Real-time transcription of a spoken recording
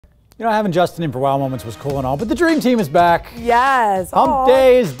You know, having Justin in for Wow Moments was cool and all, but the Dream Team is back. Yes. Hump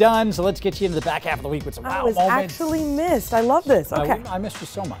Day is done, so let's get you into the back half of the week with some Wow Moments. I was actually missed. I love this. Okay. I missed you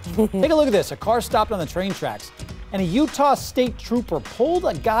so much. Take a look at this. A car stopped on the train tracks, and a Utah State trooper pulled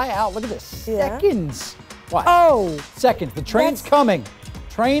a guy out. Look at this. Yeah. Seconds. What? Oh. Seconds. The train's coming.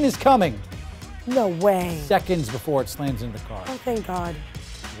 Train is coming. No way. Seconds before it slams into the car. Oh, thank God.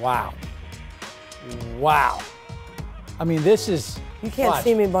 Wow. Wow. I mean, this is. You can't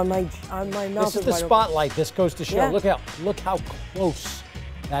see me, but my mouth This is the spotlight. This goes to show. Yeah. Look how close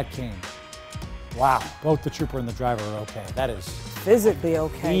that came. Wow. Both the trooper and the driver are okay. That is physically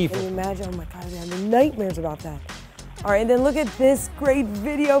okay. evil. Can you imagine? Oh my God, I'm having nightmares about that. All right, and then look at this great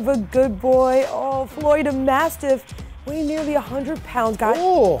video of a good boy. Oh, Floyd, a Mastiff, weighing nearly 100 pounds, got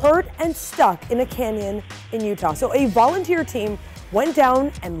hurt and stuck in a canyon in Utah. So a volunteer team went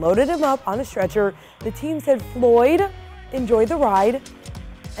down and loaded him up on a stretcher. The team said Floyd enjoyed the ride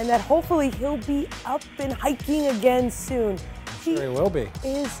and that hopefully he'll be up and hiking again soon. Sure he will be.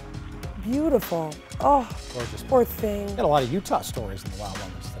 Is beautiful. Oh, gorgeous. Poor thing. Got a lot of Utah stories in the Wow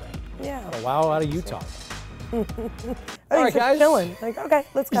Moments today. Yeah. Got a wow out of Utah. All right, guys. Chilling. Like, okay,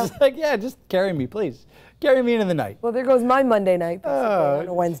 let's go. Just like, yeah, just carry me, please. Carry me into the night. Well, there goes my Monday night on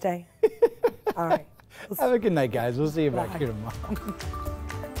a Wednesday. All right. Have a good night, guys. We'll see you back here tomorrow.